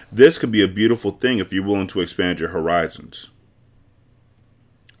 This could be a beautiful thing if you're willing to expand your horizons.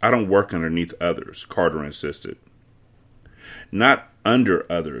 I don't work underneath others, Carter insisted. Not under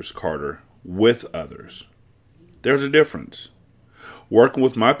others, Carter, with others. There's a difference. Working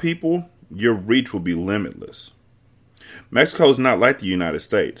with my people, your reach will be limitless. Mexico's not like the United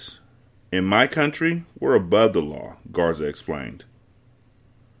States. In my country, we're above the law, Garza explained.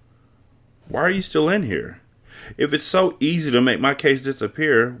 Why are you still in here? If it's so easy to make my case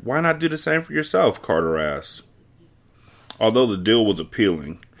disappear, why not do the same for yourself? Carter asked. Although the deal was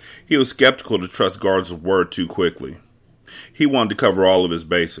appealing, he was skeptical to trust Guard's word too quickly. He wanted to cover all of his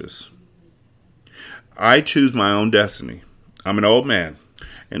bases. I choose my own destiny. I'm an old man.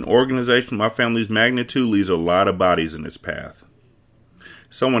 An organization of my family's magnitude leaves a lot of bodies in its path.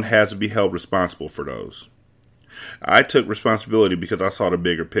 Someone has to be held responsible for those. I took responsibility because I saw the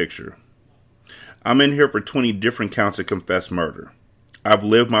bigger picture. I'm in here for 20 different counts of confessed murder. I've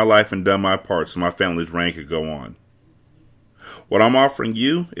lived my life and done my part so my family's reign could go on. What I'm offering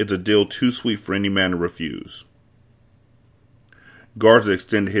you is a deal too sweet for any man to refuse. Garza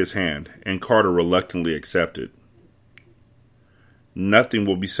extended his hand, and Carter reluctantly accepted. Nothing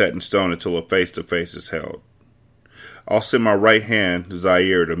will be set in stone until a face-to-face is held. I'll send my right hand,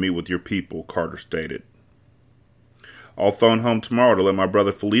 Zaire, to meet with your people, Carter stated. I'll phone home tomorrow to let my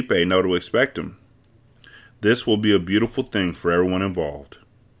brother Felipe know to expect him. This will be a beautiful thing for everyone involved.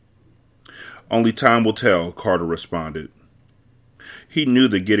 Only time will tell, Carter responded. He knew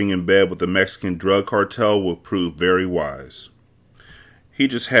that getting in bed with the Mexican drug cartel would prove very wise. He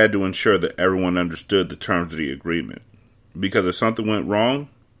just had to ensure that everyone understood the terms of the agreement, because if something went wrong,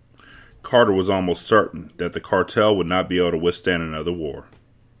 Carter was almost certain that the cartel would not be able to withstand another war.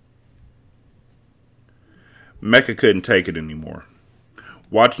 Mecca couldn't take it anymore.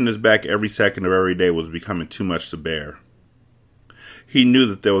 Watching his back every second of every day was becoming too much to bear. He knew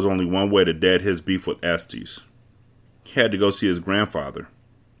that there was only one way to dead his beef with Estes. He had to go see his grandfather.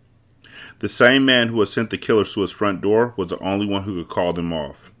 The same man who had sent the killers to his front door was the only one who could call them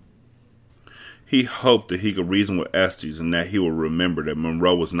off. He hoped that he could reason with Estes and that he would remember that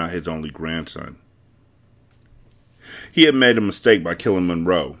Monroe was not his only grandson. He had made a mistake by killing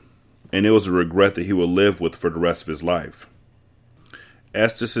Monroe, and it was a regret that he would live with for the rest of his life.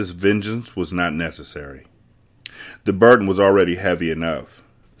 Estes' vengeance was not necessary. The burden was already heavy enough,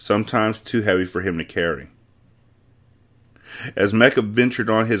 sometimes too heavy for him to carry. As Mecca ventured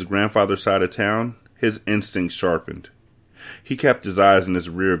on his grandfather's side of town, his instincts sharpened. He kept his eyes in his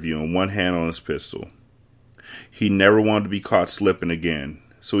rear view and one hand on his pistol. He never wanted to be caught slipping again,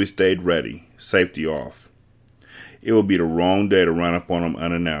 so he stayed ready, safety off. It would be the wrong day to run up on him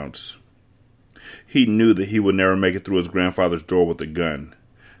unannounced. He knew that he would never make it through his grandfather's door with a gun,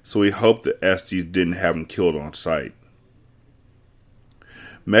 so he hoped that Estes didn't have him killed on sight.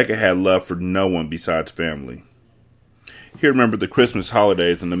 Mecca had love for no one besides family. He remembered the Christmas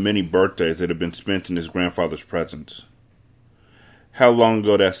holidays and the many birthdays that had been spent in his grandfather's presence. How long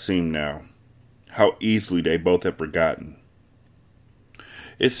ago that seemed now. How easily they both had forgotten.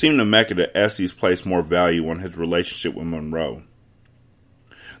 It seemed to Mecca that Estes placed more value on his relationship with Monroe.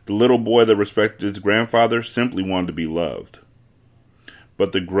 The little boy that respected his grandfather simply wanted to be loved.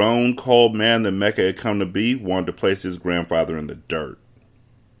 But the grown, cold man that Mecca had come to be wanted to place his grandfather in the dirt.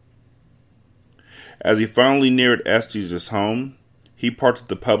 As he finally neared Estes' home, he parked at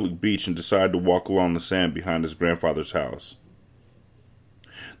the public beach and decided to walk along the sand behind his grandfather's house.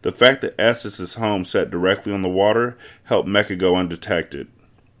 The fact that Estes' home sat directly on the water helped Mecca go undetected.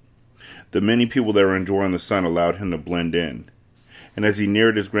 The many people that were enjoying the sun allowed him to blend in, and as he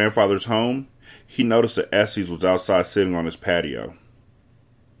neared his grandfather's home, he noticed that Estes was outside sitting on his patio.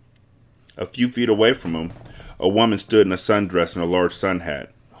 A few feet away from him, a woman stood in a sundress and a large sun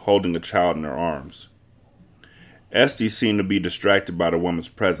hat, holding a child in her arms. Estes seemed to be distracted by the woman's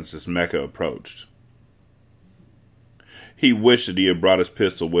presence as Mecca approached. He wished that he had brought his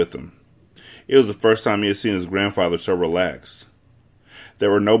pistol with him. It was the first time he had seen his grandfather so relaxed.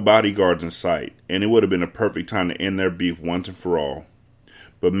 There were no bodyguards in sight, and it would have been a perfect time to end their beef once and for all.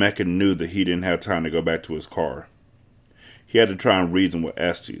 But Mecca knew that he didn't have time to go back to his car. He had to try and reason with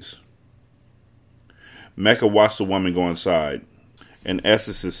Estes. Mecca watched the woman go inside, and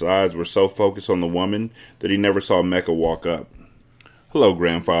Estes' eyes were so focused on the woman that he never saw Mecca walk up. "Hello,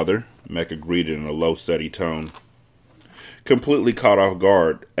 grandfather," Mecca greeted in a low, steady tone. Completely caught off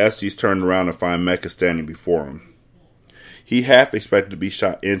guard, Estes turned around to find Mecca standing before him. He half expected to be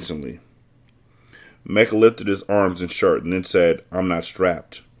shot instantly. Mecca lifted his arms and shirt and then said, "I'm not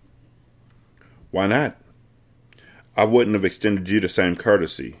strapped." "Why not?" "I wouldn't have extended you the same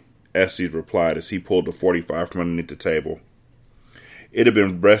courtesy," Estes replied as he pulled the .45 from underneath the table. It had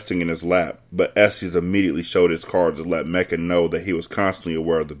been resting in his lap, but Estes immediately showed his cards to let Mecca know that he was constantly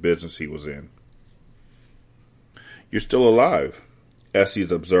aware of the business he was in. "You're still alive,"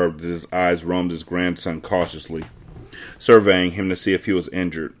 Estes observed as his eyes roamed his grandson cautiously, surveying him to see if he was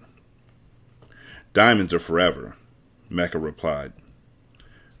injured. "Diamonds are forever," Mecca replied.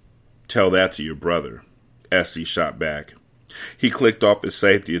 "Tell that to your brother," Estes shot back. He clicked off his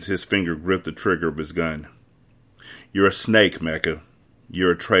safety as his finger gripped the trigger of his gun. You're a snake, Mecca.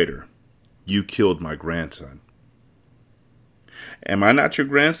 You're a traitor. You killed my grandson. Am I not your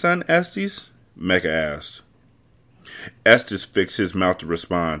grandson, Estes? Mecca asked. Estes fixed his mouth to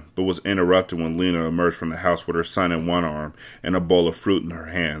respond, but was interrupted when Lena emerged from the house with her son in one arm and a bowl of fruit in her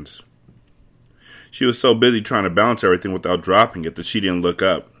hands. She was so busy trying to balance everything without dropping it that she didn't look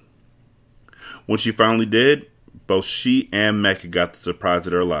up. When she finally did, both she and Mecca got the surprise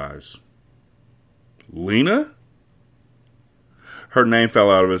of their lives. Lena? Her name fell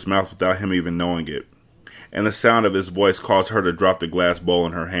out of his mouth without him even knowing it, and the sound of his voice caused her to drop the glass bowl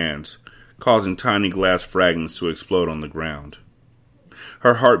in her hands, causing tiny glass fragments to explode on the ground.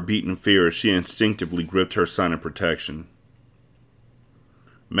 Her heart beat in fear as she instinctively gripped her son in protection.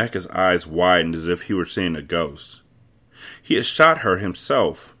 Mecca's eyes widened as if he were seeing a ghost. He had shot her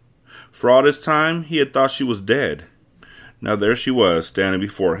himself. For all this time, he had thought she was dead. Now there she was, standing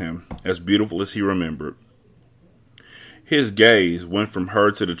before him, as beautiful as he remembered. His gaze went from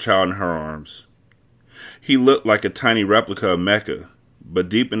her to the child in her arms. He looked like a tiny replica of Mecca, but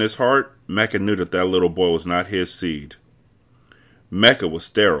deep in his heart, Mecca knew that that little boy was not his seed. Mecca was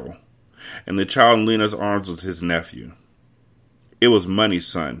sterile, and the child in Lena's arms was his nephew. It was Money's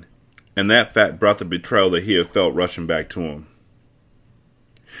son, and that fact brought the betrayal that he had felt rushing back to him.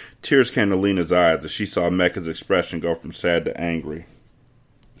 Tears came to Lena's eyes as she saw Mecca's expression go from sad to angry.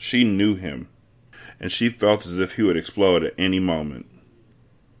 She knew him, and she felt as if he would explode at any moment.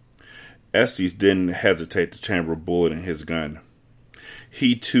 Estes didn't hesitate to chamber a bullet in his gun.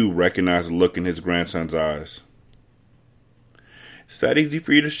 He, too, recognized the look in his grandson's eyes. Is that easy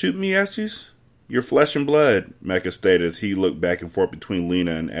for you to shoot me, Estes? You're flesh and blood, Mecca stated as he looked back and forth between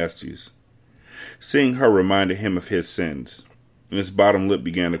Lena and Estes. Seeing her reminded him of his sins, and his bottom lip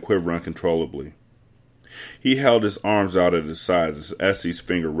began to quiver uncontrollably. He held his arms out at his sides as Estes'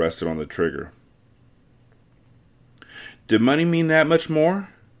 finger rested on the trigger. Did money mean that much more?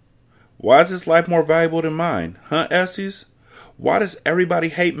 Why is his life more valuable than mine, huh, Estes? Why does everybody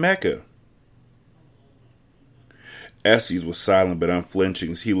hate Mecca? Estes was silent but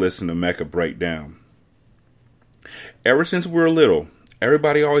unflinching as he listened to Mecca break down. Ever since we were little,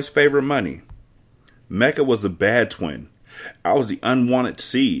 everybody always favored money. Mecca was a bad twin. I was the unwanted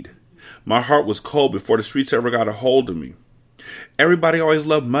seed. My heart was cold before the streets ever got a hold of me. Everybody always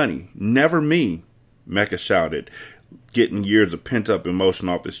loved money, never me, Mecca shouted, getting years of pent-up emotion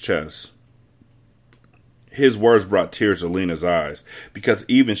off his chest. His words brought tears to Lena's eyes, because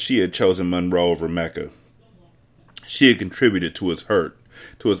even she had chosen Monroe over Mecca. She had contributed to his hurt,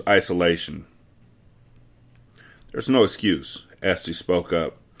 to his isolation. There's no excuse, Estes spoke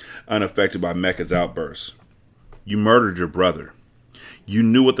up, unaffected by Mecca's outburst. You murdered your brother. You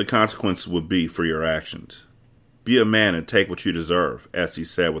knew what the consequences would be for your actions. Be a man and take what you deserve, Estes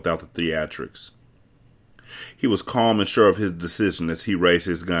said without the theatrics. He was calm and sure of his decision as he raised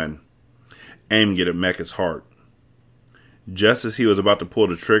his gun, aiming it at Mecca's heart. Just as he was about to pull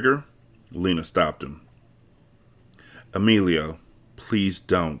the trigger, Lena stopped him. Emilio, please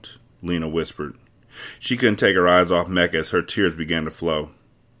don't, Lena whispered. She couldn't take her eyes off Mecca as her tears began to flow.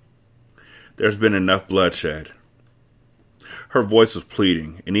 There's been enough bloodshed. Her voice was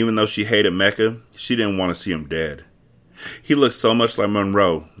pleading, and even though she hated Mecca, she didn't want to see him dead. He looked so much like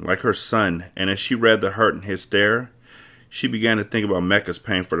Monroe, like her son, and as she read the hurt in his stare, she began to think about Mecca's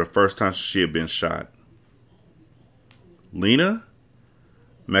pain for the first time since she had been shot. Lena?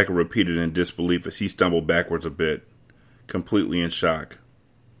 Mecca repeated in disbelief as he stumbled backwards a bit, completely in shock.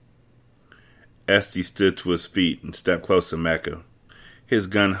 Estes stood to his feet and stepped close to Mecca. His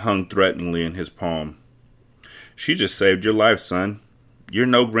gun hung threateningly in his palm. She just saved your life, son. You're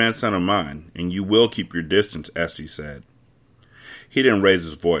no grandson of mine, and you will keep your distance, Estes said. He didn't raise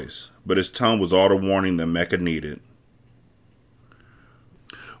his voice, but his tone was all the warning that Mecca needed.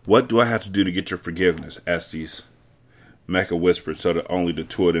 What do I have to do to get your forgiveness, Estes? Mecca whispered so that only the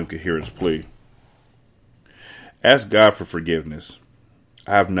two of them could hear his plea. Ask God for forgiveness.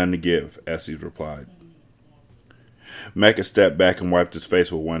 I have none to give, Estes replied. Mecca stepped back and wiped his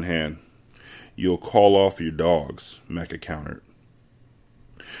face with one hand. You'll call off your dogs, Mecca countered.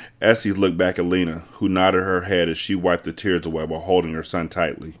 Estes looked back at Lena, who nodded her head as she wiped the tears away while holding her son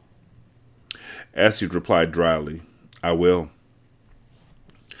tightly. Estes replied dryly, I will.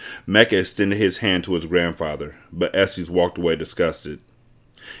 Mecca extended his hand to his grandfather, but Estes walked away disgusted.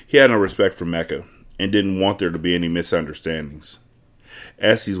 He had no respect for Mecca, and didn't want there to be any misunderstandings.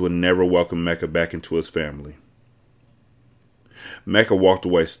 Estes would never welcome Mecca back into his family. Mecca walked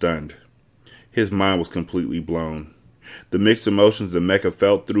away stunned. His mind was completely blown. The mixed emotions that Mecca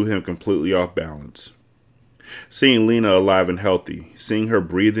felt threw him completely off balance. Seeing Lena alive and healthy, seeing her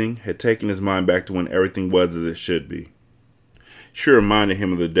breathing, had taken his mind back to when everything was as it should be. She reminded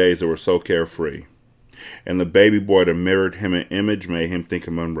him of the days that were so carefree, and the baby boy that mirrored him in image made him think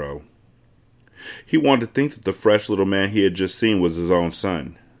of Monroe. He wanted to think that the fresh little man he had just seen was his own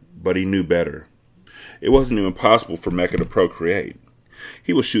son, but he knew better. It wasn't even possible for Mecca to procreate.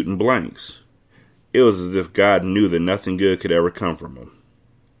 He was shooting blanks. It was as if God knew that nothing good could ever come from him.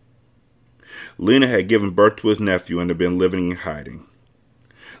 Lena had given birth to his nephew and had been living in hiding,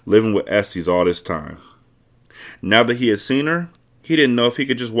 living with Estes all this time. Now that he had seen her, he didn't know if he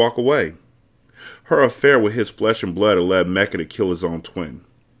could just walk away. Her affair with his flesh and blood had led Mecca to kill his own twin.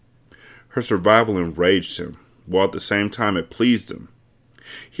 Her survival enraged him, while at the same time it pleased him.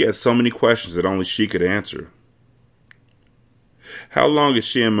 He had so many questions that only she could answer. How long has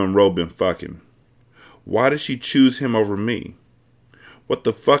she and Monroe been fucking? Why did she choose him over me? What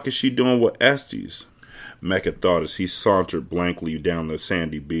the fuck is she doing with Estes? Mecca thought as he sauntered blankly down the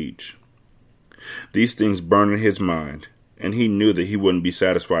sandy beach. These things burned in his mind, and he knew that he wouldn't be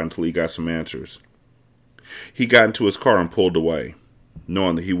satisfied until he got some answers. He got into his car and pulled away,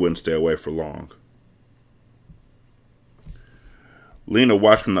 knowing that he wouldn't stay away for long. Lena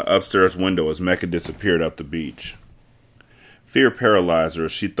watched from the upstairs window as Mecca disappeared up the beach. Fear paralyzed her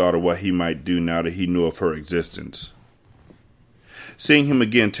as she thought of what he might do now that he knew of her existence. Seeing him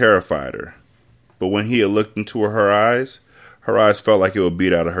again terrified her, but when he had looked into her eyes felt like it would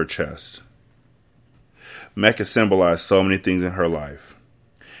beat out of her chest. Mecca symbolized so many things in her life.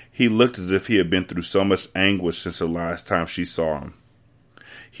 He looked as if he had been through so much anguish since the last time she saw him.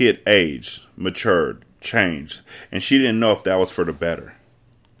 He had aged, matured, changed, and she didn't know if that was for the better.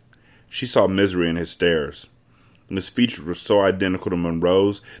 She saw misery in his stares, and his features were so identical to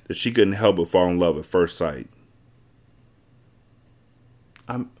Monroe's that she couldn't help but fall in love at first sight.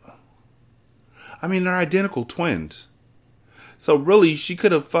 They're identical twins. So really, she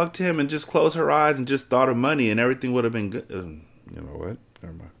could have fucked him and just closed her eyes and just thought of money and everything would have been good. You know what?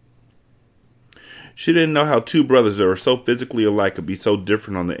 Never mind. She didn't know how two brothers that were so physically alike could be so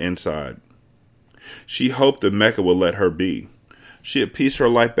different on the inside. She hoped that Mecca would let her be. She had pieced her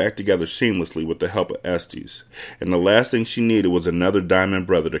life back together seamlessly with the help of Estes, and the last thing she needed was another diamond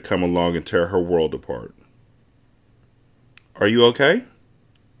brother to come along and tear her world apart. Are you okay?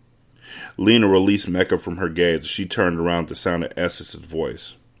 Lena released Mecca from her gaze as she turned around at the sound of Estes'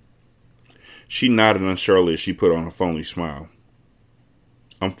 voice. She nodded unsurely as she put on a phony smile.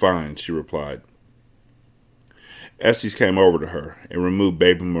 I'm fine, she replied. Estes came over to her and removed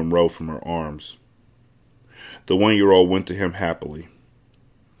baby Monroe from her arms. The 1-year-old went to him happily.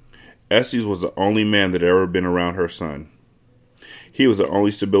 Estes was the only man that had ever been around her son. He was the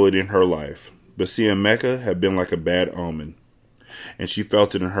only stability in her life, but seeing Mecca had been like a bad omen, and she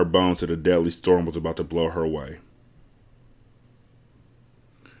felt it in her bones that a deadly storm was about to blow her away.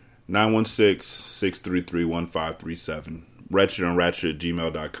 916-633-1537.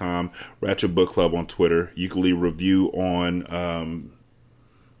 Ratchet@gmail.com. Ratchet Book Club on Twitter. You can leave a review on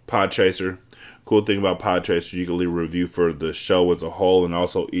Podchaser. Cool thing about Podchaser, you can leave a review for the show as a whole and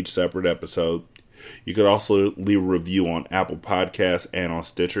also each separate episode. You could also leave a review on Apple Podcasts and on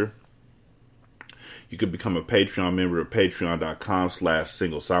Stitcher. You can become a Patreon member at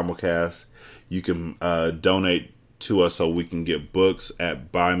patreon.com/singlesimulcast. You can donate to us so we can get books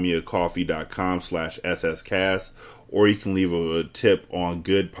at buymeacoffee.com/sscast, or you can leave a tip on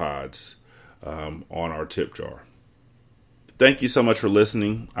Good Pods on our tip jar. Thank you so much for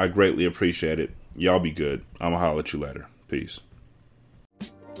listening. I greatly appreciate it. Y'all be good. I'm going to holler at you later. Peace.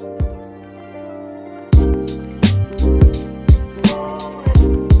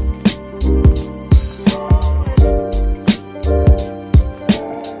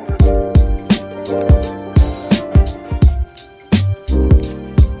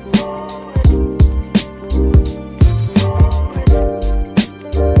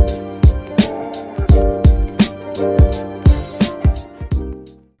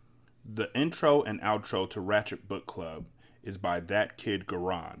 The intro and outro to Ratchet Book Club is by That Kid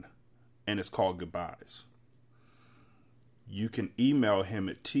Garan, and it's called Goodbyes. You can email him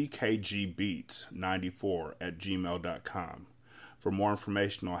at tkgbeats94@gmail.com for more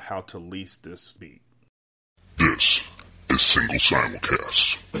information on how to lease this beat. This is Single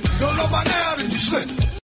Simulcast.